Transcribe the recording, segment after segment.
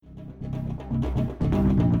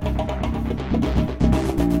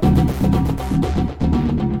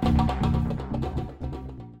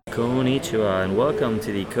Konnichiwa and welcome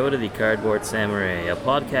to the Code of the Cardboard Samurai, a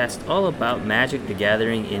podcast all about Magic the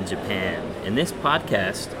Gathering in Japan. In this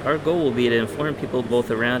podcast, our goal will be to inform people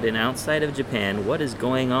both around and outside of Japan what is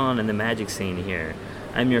going on in the Magic scene here.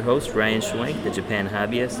 I'm your host, Ryan Schwenk, the Japan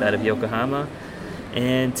hobbyist out of Yokohama,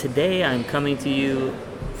 and today I'm coming to you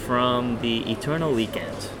from the Eternal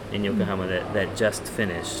Weekend in Yokohama that just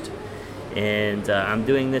finished. And I'm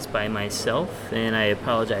doing this by myself, and I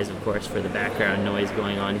apologize, of course, for the background noise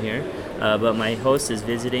going on here. But my host is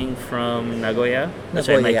visiting from Nagoya.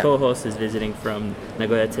 Sorry, my co-host is visiting from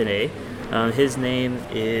Nagoya today. His name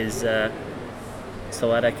is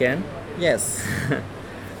Sawada Ken. Yes.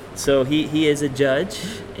 So he is a judge,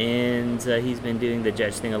 and he's been doing the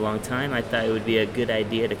judge thing a long time. I thought it would be a good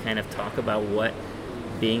idea to kind of talk about what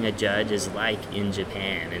being a judge is like in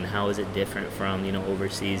Japan and how is it different from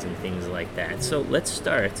overseas and things like that. So let's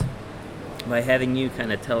start by having you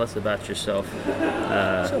kind of tell us about yourself,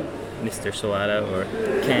 Sure. Mr. Sawada or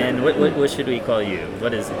Ken. What should we call you?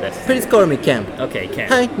 What is the best? Please call me Ken. Okay, Ken.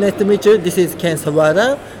 Hi, nice to meet you. This is Ken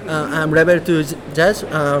Sawada. I'm level 2 judge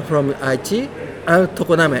from Aichi,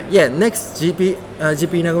 Tokoname. Yeah, next GP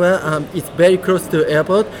Nagoya. It's very close to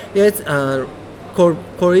airport. Yes. Call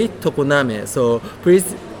it Tokoname. So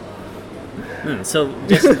please. So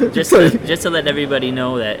just to let everybody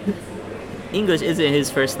know that English isn't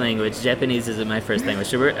his first language. Japanese isn't my first language.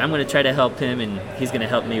 So I'm going to try to help him, and he's going to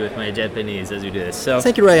help me with my Japanese as we do this. So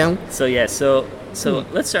thank you, Ryan. So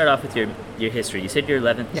let's start off with your history. You said you're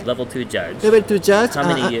level 2 judge. Level 2 judge. How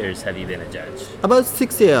many years have you been a judge? About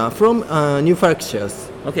 6 years from New Phyrexia.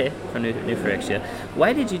 Okay, from New Phyrexia.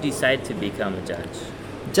 Why did you decide to become a judge?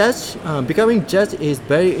 Becoming judge is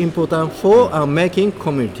very important for making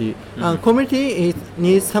community. Community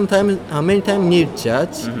needs sometimes, many times need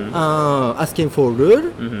judge, asking for rule,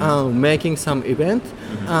 making some event,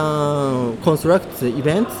 construct the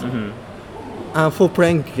event, for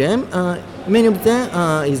playing game. Many of them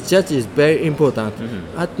is judge is very important.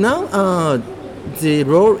 At now, the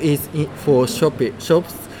role is for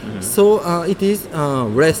shops, so it is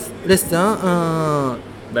less than.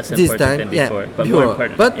 Less this important time, than before, but before. more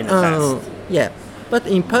important in the past. But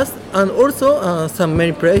in past and also some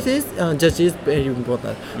many places, judge is very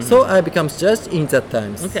important. So I become judge in that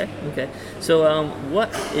times. Okay. So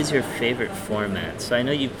what is your favorite format? So I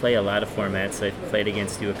know you play a lot of formats. I've played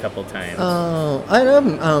against you a couple times. I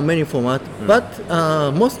love many formats, but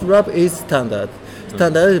most love is standard.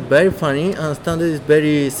 Standard is very funny. Standard is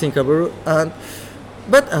very thinkable,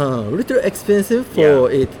 but little expensive for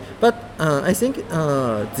it. But I think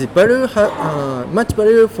the value much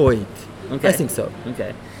value for it. Okay. I think so.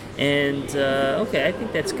 Okay. And I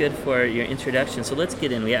think that's good for your introduction. So let's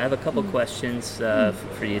get in. We have a couple questions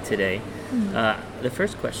for you today. The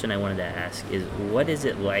first question I wanted to ask is, what is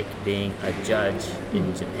it like being a judge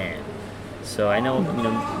in Japan? So I know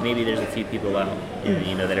maybe there's a few people out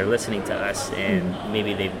that are listening to us, and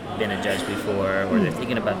maybe they've been a judge before, or they're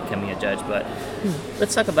thinking about becoming a judge. But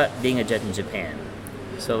let's talk about being a judge in Japan.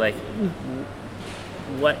 So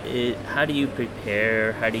how do you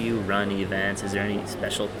prepare? How do you run events? Is there any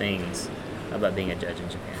special things about being a judge in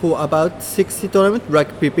Japan? For about 60 tournaments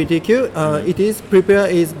like PPTQ, prepare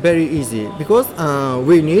is very easy because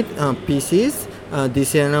we need PCs,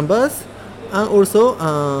 DCI numbers, and also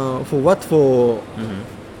for.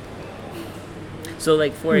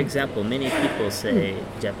 So for example, many people say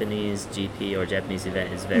Japanese GP or Japanese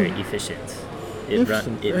event is very efficient. It's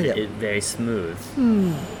very smooth.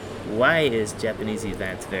 Why is Japanese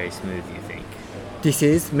events very smooth, you think? This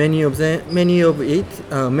is many of it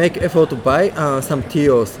make effort to buy some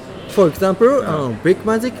TOs. For example, Brick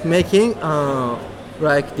Magic making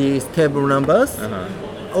like these table numbers.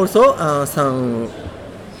 Also, some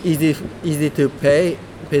easy to pay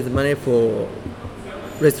the money for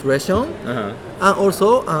registration. And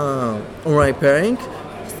also online pairing.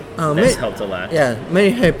 That's helped a lot. Yeah,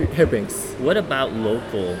 many helpings. What about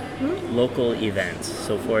local events?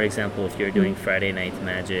 So, for example, if you're doing Friday Night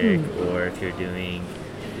Magic, or if you're doing,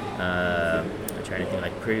 I'm trying to think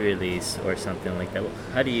like pre-release or something like that.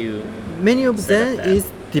 How do you? Many of them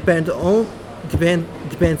depends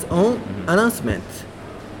on announcement.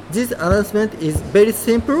 This announcement is very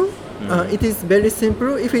simple. It is very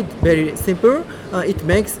simple. If it's very simple, it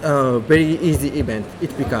makes a very easy event.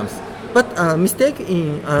 It becomes. But mistake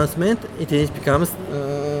in announcement, becomes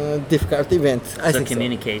difficult event. I think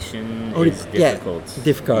communication is difficult. Yeah,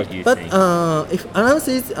 difficult. You but if announce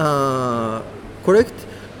is correct,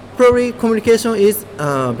 probably communication is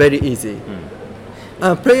very easy.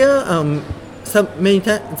 Player many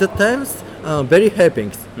times very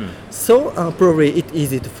helping. So probably it's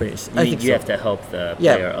easy to finish. I think You so. have to help the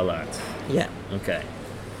Yeah. player a lot. Yeah. Okay.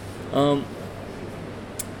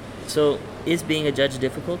 So is being a judge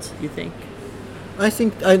difficult, you think? I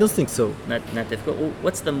don't think so. Not difficult. Well,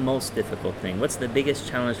 what's the most difficult thing? What's the biggest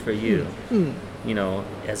challenge for you? You know,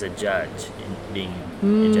 as a judge in being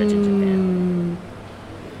a judge in Japan.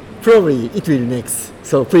 Probably it will next.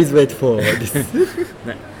 So please wait for this.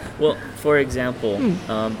 Well, for example,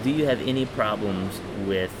 do you have any problems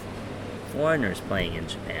with foreigners playing in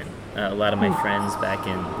Japan? A lot of my friends back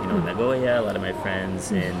in Nagoya, a lot of my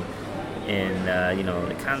friends in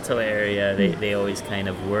the Kanto area, they always kind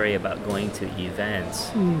of worry about going to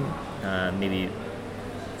events. Maybe,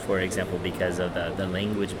 for example, because of the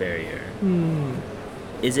language barrier.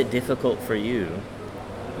 Is it difficult for you,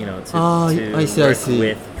 to I work see.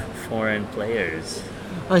 with foreign players?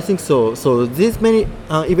 I think so. So this many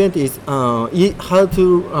event is how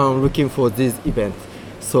to looking for this event.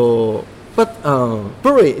 So, but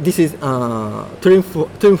probably this is dream for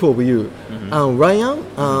you. Ryan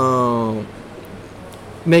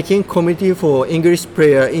making community for English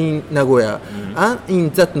player in Nagoya, and in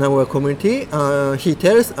that Nagoya community, he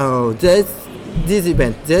tells there's this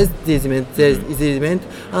event, there's this event,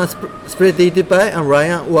 spread it by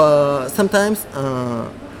Ryan or sometimes.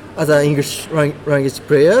 Other English language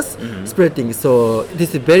players spreading, so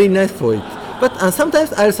this is very nice for it. But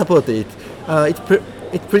sometimes I'll support it. It's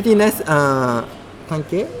pretty nice.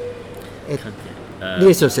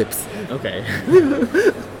 Relationships. Okay.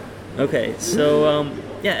 Okay. So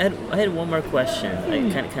I had one more question,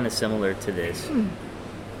 kind of similar to this.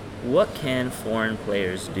 What can foreign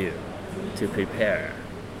players do to prepare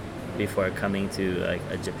before coming to like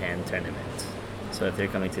a Japan tournament? So if they're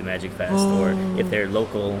coming to Magic Fest, or if they're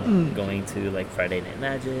local, going to like Friday Night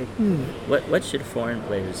Magic, what should foreign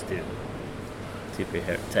players do to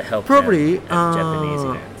prepare to help Probably them at Japanese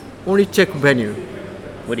event? only check venue.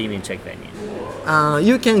 What do you mean check venue?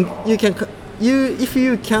 If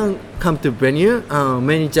you can come to venue,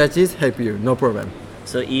 many judges help you, no problem.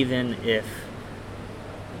 So even if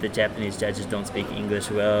the Japanese judges don't speak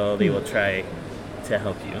English well, they will try to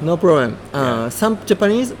help you. No problem. Some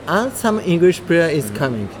Japanese and some English player is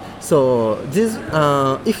coming. So this,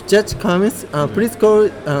 if judge comes, please call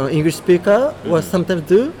English speaker. Or sometimes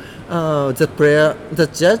do the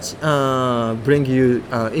judge bring you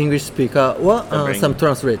English speaker or some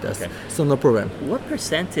translators. Okay. So no problem. What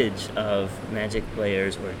percentage of Magic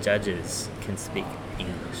players or judges can speak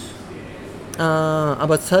English?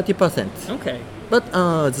 About 30%. Okay. But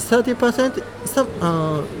the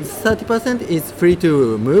 30% is free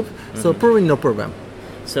to move, so probably no problem.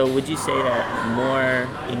 So would you say that more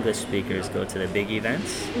English speakers go to the big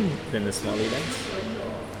events than the small events?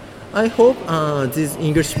 I hope this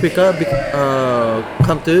English speaker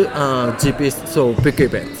come to GP, so big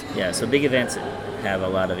event. Yeah, so big events have a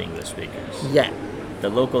lot of English speakers. Yeah. The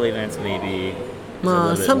local events maybe is a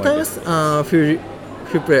little bit Sometimes more few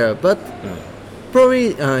player, but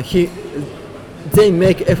probably they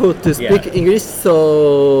make effort to speak English,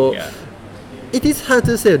 so it is hard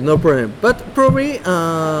to say no problem. But probably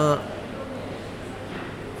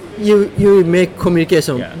you make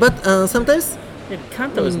communication. Yeah. But sometimes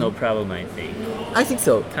Kanto is no problem, I think. I think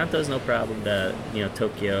so. Kanto is no problem. The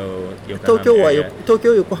Tokyo, Yokohama Tokyo, area.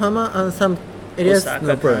 Tokyo, Yokohama, and some areas Osaka,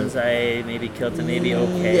 no problem. Kansai, maybe Kyoto, maybe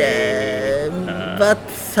okay. Yeah, but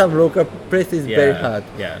some local place is very hard.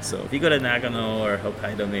 Yeah, so if you go to Nagano or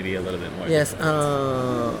Hokkaido, maybe a little bit more. Yes,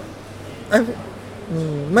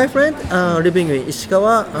 my friend living in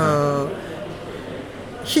Ishikawa,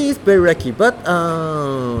 he is very lucky. But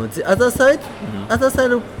the other side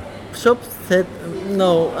of shop said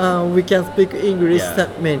no, we can speak English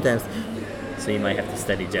many times. So you might have to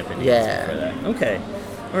study Japanese for that. Okay.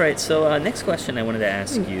 All right. So next question I wanted to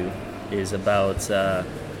ask you is about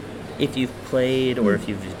if you've played or if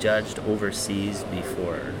you've judged overseas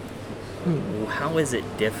before. How is it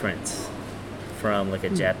different from like a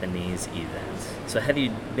Japanese event? So have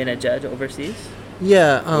you been a judge overseas?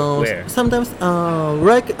 Yeah. Where? Sometimes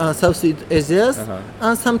like Southeast Asia,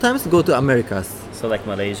 and sometimes go to Americas. So like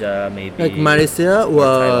Malaysia, maybe. Like Malaysia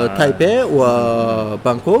or Taipei or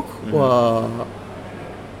Bangkok or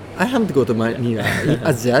I haven't go to Manila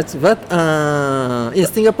as judge, but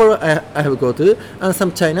yes, Singapore I have go to, and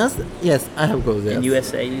some China's yes I have go there. In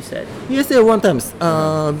USA, you said. USA one times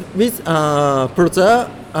with Proza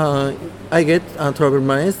I get travel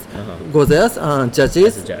money, go there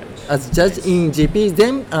judges as judge in GP,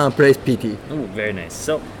 then play PT. Oh, very nice.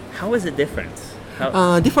 So how is it different?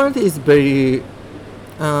 Different is very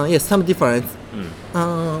yes, some difference.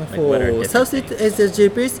 For Southeast Asia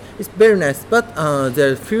GPs, it's very nice, but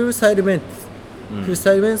there are few side events few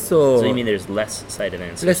side events. So, So you mean there's less side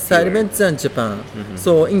events? or less side fewer? events than Japan.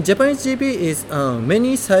 So in Japanese GP is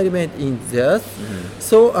many side events in there.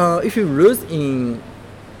 So if you lose in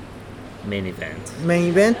Main event. main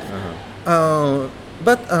event,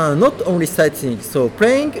 but not only sightseeing. So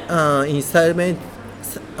playing in side event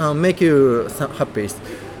make you happy.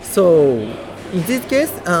 So in this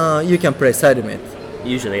case, you can play side event.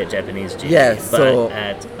 Usually at Japanese GP. Yes, But so-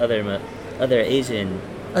 at other Asian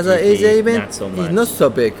As an GP, Asia event, not so much. it's not so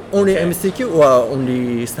big. Only Okay. MCQ or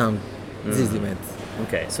only some these events.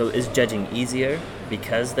 Okay, so is judging easier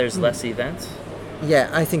because there's less events? Yeah,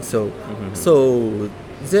 I think so. So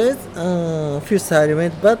there's few side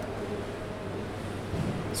events, but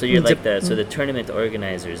So you're In like Jap- the tournament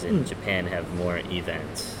organizers in Japan have more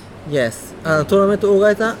events. yes, tournament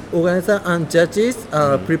organizer and judges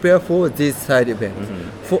prepare for this side event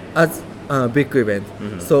for as big event.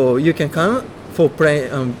 So you can come for play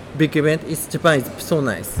big event. It's Japan is so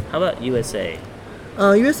nice. How about USA?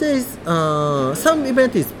 USA is some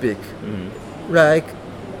event is big, like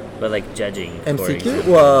But like judging, for MCQ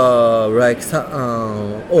example. or like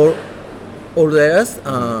all areas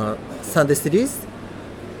Sunday series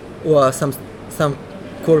or some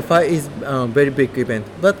qualify is very big event,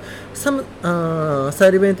 but some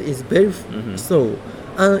side event is very slow.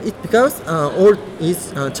 It because all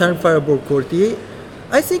is channel fireball quality.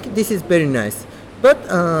 I think this is very nice, but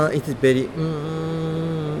it is very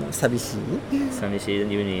寂しい. Samishi,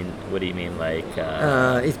 you mean, what do you mean? Like,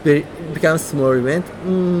 It's very becomes small event.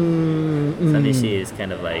 Samishi is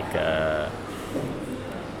kind of like,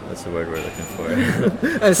 what's the word we're looking for?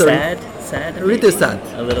 I'm sorry. Sad? A little maybe? sad.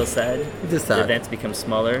 A little sad? Little sad. The events become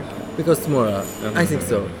smaller? Because smaller. I think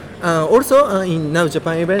so. Also, in now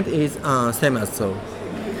Japan event is same as so.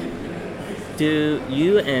 Do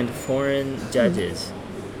you and foreign judges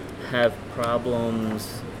have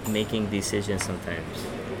problems making decisions sometimes?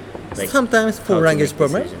 Sometimes how for to language make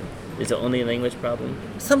problem. decision? Is it only a language problem?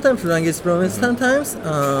 Sometimes language problem. Sometimes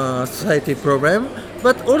society problem.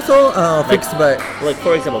 But also fixed by Like,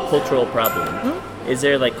 for example, cultural problem. Is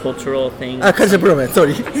there like cultural things? culture problem.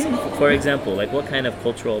 Sorry. For example, like what kind of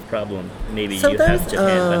cultural problem maybe you Sometimes, have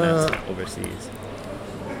Japan but not overseas?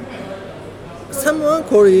 Someone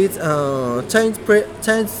call it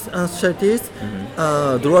Chinese societies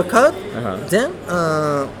draw card. Then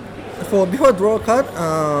before draw card,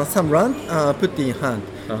 some run put in hand.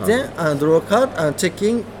 Then draw card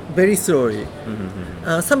checking very slowly.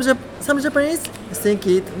 Some Japanese think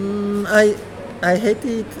it. I hate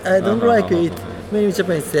it. I don't like it. Many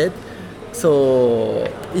Japanese said. So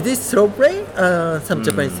it is slow play. Some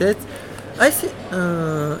Japanese said. I think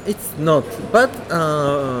it's not. But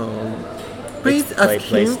please It's ask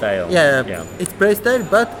play him. style. Yeah, Yeah. it's play style.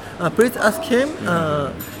 But please ask him.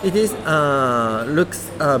 It is looks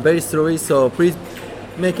very slowly. So please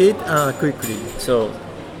make it quickly. So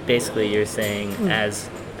basically you're saying as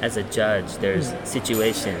a judge there's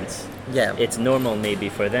situations Yeah. it's normal maybe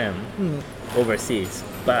for them overseas,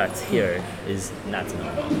 but here is not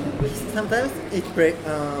normal. Sometimes it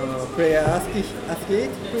player ask it.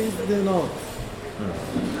 Please do not.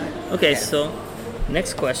 Okay, so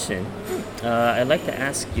next question. I'd like to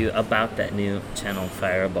ask you about that new Channel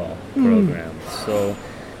Fireball program. So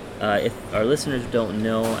if our listeners don't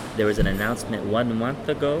know, there was an announcement 1 month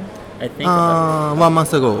ago, I think, about, 1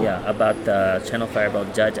 month ago. about the Channel Fireball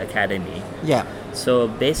Judge Academy. Yeah. So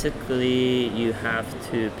basically, you have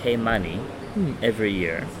to pay money every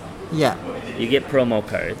year. Yeah. You get promo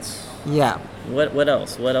cards. Yeah. What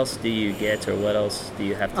else? What else do you get, or what else do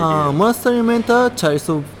you have to do? Master Mentor, Child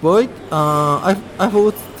of Void. I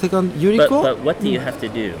forgot second Yuriko. But what do you have to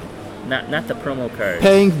do? Not the promo card.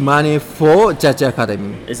 Paying money for Judge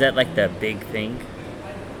Academy. Is that like the big thing?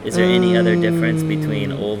 Is there any other difference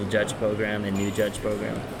between old judge program and new judge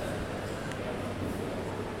program?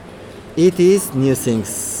 It is new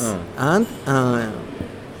things, and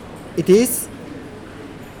it is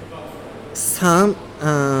some.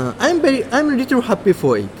 I'm a little happy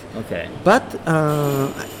for it, Okay. but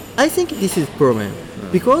I think this is problem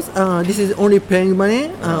because this is only paying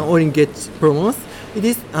money, only get promos. It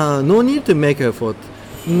is no need to make effort.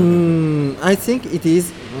 I think it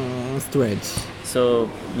is strange. So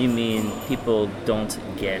you mean people don't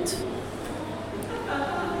get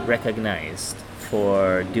recognized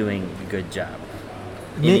for doing a good job?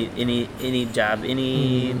 Any job,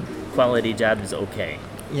 any quality job is okay.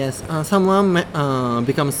 Yes, someone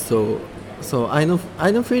becomes so. So I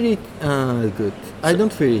don't feel it good. I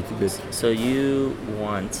don't feel it good. So you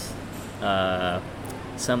want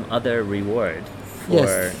some other reward for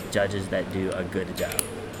Yes. judges that do a good job.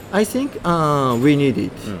 I think we need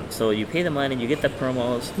it. So you pay the money, you get the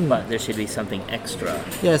promos, but there should be something extra.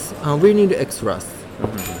 Yes, we need extras.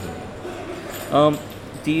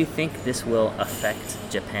 Do you think this will affect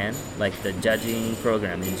Japan? Like the judging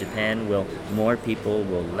program in Japan, will more people,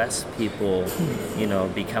 will less people,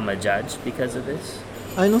 become a judge because of this?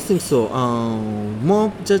 I don't think so.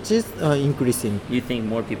 More judges are increasing. You think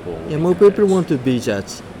more people will Yeah, more become people judge want to be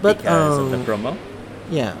judged. But because of the promo?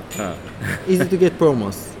 yeah, Huh. easy to get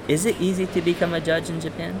promos. Is it easy to become a judge in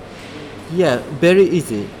Japan? Yeah, very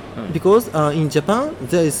easy. Because in Japan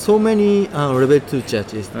there is so many level 2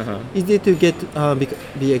 judges. Easy to get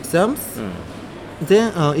the exams.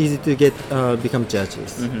 Then easy to get become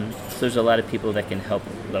judges. So there's a lot of people that can help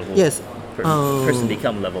level Yes. person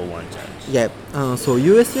become level 1 judge. Yeah. So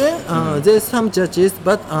USA there's some judges,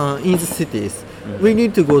 but in the cities we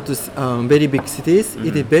need to go to very big cities.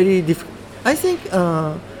 It is very difficult. I think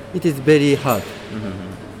it is very hard.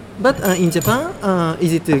 But in Japan,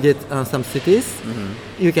 easy to get some cities.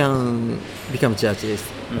 You can become judges.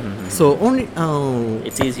 So only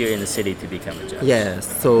It's easier in the city to become a judge. yes.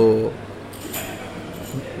 So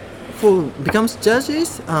for becomes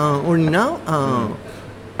judges only now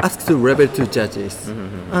ask to level 2 judges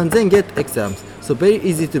and then get exams. So very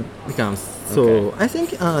easy to become. So Okay. I think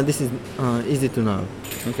this is easy to know.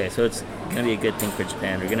 Okay, so it's gonna be a good thing for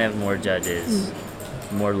Japan. We're gonna have more judges,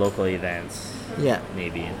 more local events, Yeah.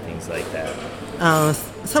 maybe, and things like that.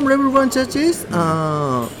 Some level 1 judges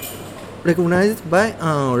recognized by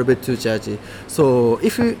level 2 judges. So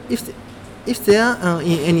if they are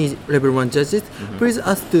in any level 1 judges, please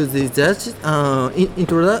ask to the judge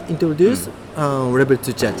introduce level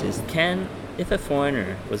 2 judges. If a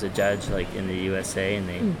foreigner was a judge, like in the USA, and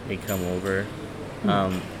they come over,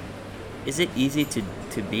 is it easy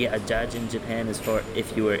to be a judge in Japan? As far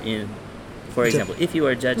if you were in, for example, if you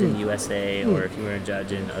were a judge in USA or if you were a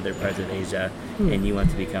judge in other parts of Asia and you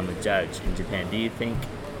want to become a judge in Japan, do you think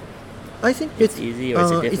I think it's easy or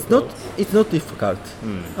is it difficult? It's not difficult.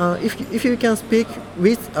 If you can speak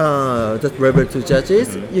with that level 2 judges,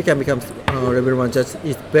 you can become level 1 judge.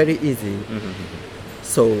 It's very easy.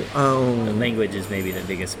 So Language is maybe the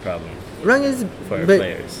biggest problem language for but,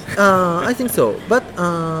 players. I think so. But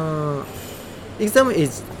exam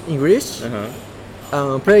is English.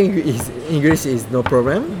 Playing is English is no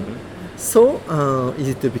problem. So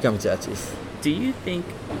easy to become judges. Do you think,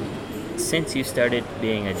 since you started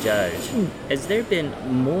being a judge, has there been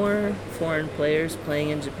more foreign players playing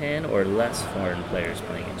in Japan or less foreign players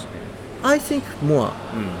playing in Japan? I think more.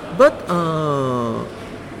 But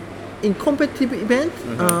in competitive event,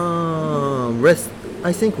 less.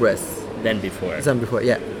 I think less Than before. than before.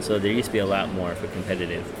 Yeah. So there used to be a lot more for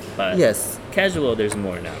competitive, but Yes. casual there's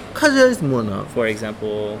more now. Casual is more now. For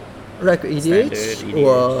example, Like EDH, Standard,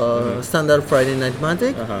 or standard Friday Night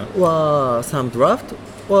Magic, or some draft,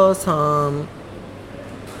 or some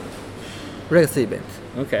legacy event.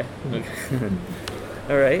 okay.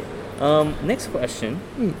 All right. Next question.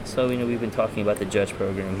 So we've been talking about the judge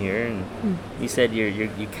program here, and you said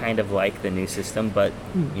you kind of like the new system, but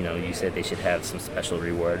you said they should have some special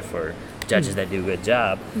reward for judges that do a good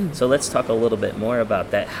job. So let's talk a little bit more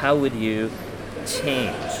about that. How would you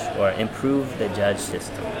change or improve the judge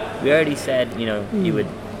system? We already said you would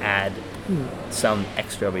add some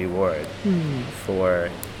extra reward for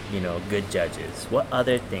good judges. What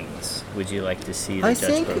other things would you like to see the I judge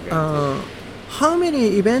think program do? how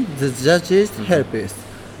many events the judges help us.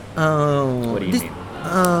 What do you mean?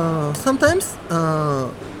 Sometimes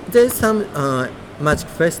there's some Magic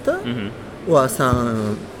Festa or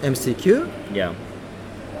some MCQ Yeah.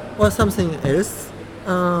 or something else.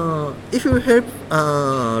 If you help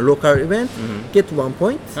local event, get 1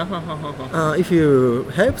 point. If you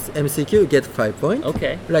help MCQ, get 5 points.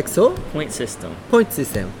 Okay. Like so, Point system. point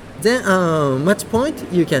system. Then match point,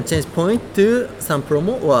 you can change point to some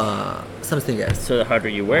promo or something else. So the harder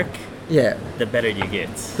you work, Yeah, the better you get.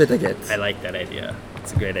 better get. I like that idea.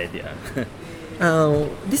 It's a great idea.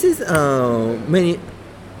 This is many.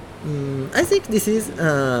 I think this is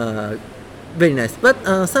very nice. But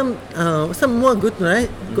some more good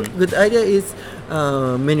good idea is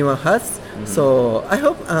manual hats. So I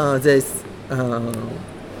hope there's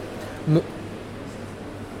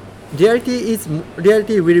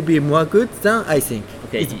reality will be more good than I think.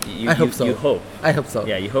 Okay, I hope so. You hope. I hope so.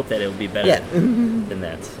 Yeah, you hope that it will be better Yeah. than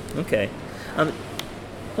that. Okay.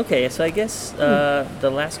 Okay, so I guess the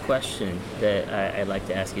last question that I'd like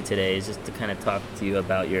to ask you today is just to kind of talk to you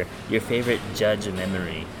about your favorite judge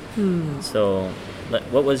memory. So,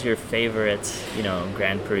 what was your favorite,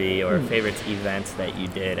 Grand Prix or favorite event that you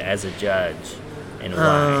did as a judge, and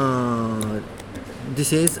why?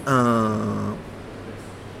 This is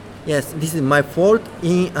Yes, this is my fault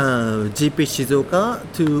in GP Shizuoka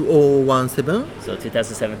 2017. So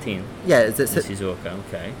 2017 Yeah, in Shizuoka.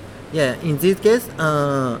 Okay. yeah. In this case,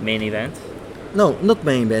 Main event. no, not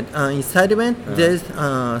main event. In side event, there's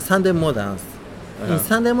Sunday Moderns. In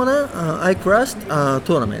Sunday Modern, I crashed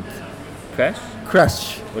tournament. Crash?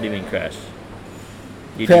 Crash. What do you mean crash?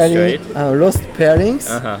 You Pairing, destroyed? lost pairings,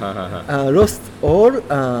 lost all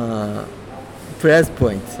players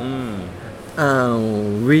points.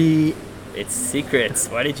 We It's secrets.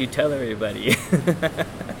 Why did you tell everybody?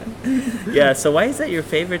 Yeah, so why is that your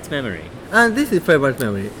favorite memory? and this is favorite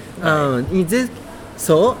memory. In this,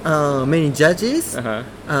 so many judges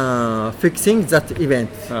fixing that event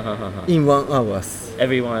in 1 hour.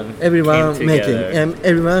 Everyone Everyone came making together. and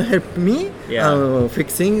everyone helped me Yeah.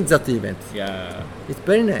 fixing that event. Yeah. It's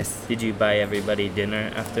very nice. Did you buy everybody dinner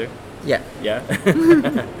after? Yeah. Yeah.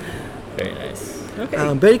 Very nice.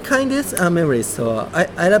 Okay. Very kindest memories. So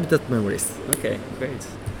I love that memories. Okay, great.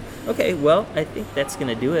 Okay, well, I think that's going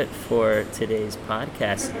to do it for today's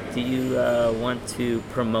podcast. Do you want to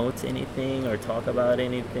promote anything or talk about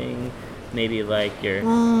anything? Maybe like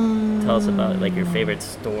tell us about like your favorite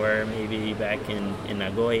store maybe back in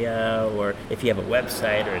Nagoya, or if you have a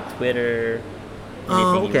website or a Twitter.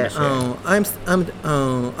 Anything you Okay. want to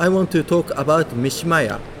share? I want to talk about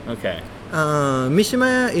Mishimaya. Okay.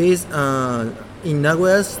 Mishimaya is in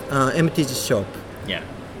Nagoya's MTG shop. Yeah.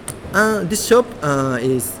 This shop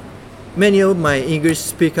is many of my English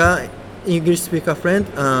speaker friend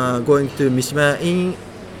going to Mishimaya in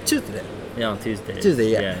Tuesday. Yeah, on Tuesdays. Tuesday,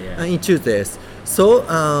 yeah. Yeah. In Tuesdays. So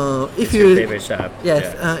if It's you your favorite shop.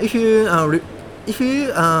 yes, Yeah. if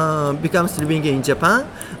you becomes living in Japan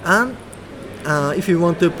and if you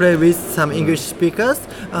want to play with some English speakers,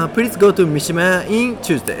 please go to Mishimaya in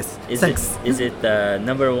Tuesdays. Thanks. Is it the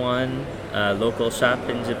number one local shop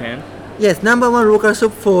in Japan? Yes, number one local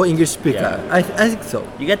shop for English speaker. Yeah. I think so.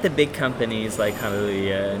 You got the big companies like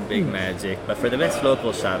Hallelujah and Big Magic, but for the best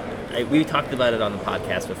local shop, we talked about it on the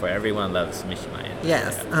podcast before. Everyone loves Mishimaya.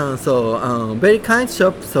 Yes. Yeah. So very kind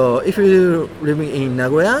shop. So if you're living in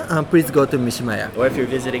Nagoya, please go to Mishimaya. Or if you're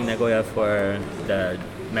visiting Nagoya for the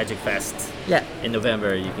Magic Fest Yeah. in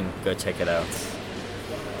November, you can go check it out.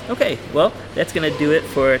 Okay, well, that's going to do it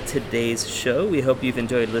for today's show. We hope you've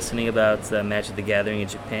enjoyed listening about Magic the Gathering in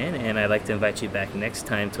Japan, and I'd like to invite you back next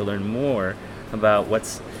time to learn more about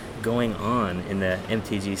what's going on in the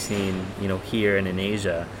MTG scene, here and in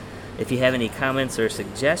Asia. If you have any comments or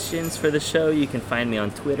suggestions for the show, you can find me on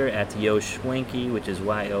Twitter at Yoshwenky, which is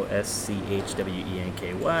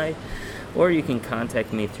YOSCHWENKY, or you can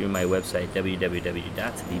contact me through my website,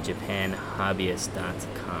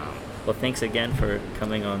 www.thejapanhobbyist.com. Well, thanks again for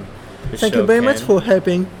coming on the show. Thank you very Ken. much for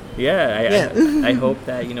helping. Yeah, I hope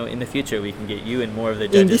that in the future we can get you and more of the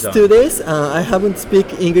In judges these on. 2 days, I haven't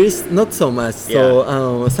speak English not so much. So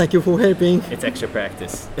thank you for helping. It's extra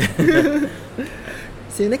practice.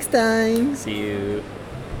 See you next time. See you.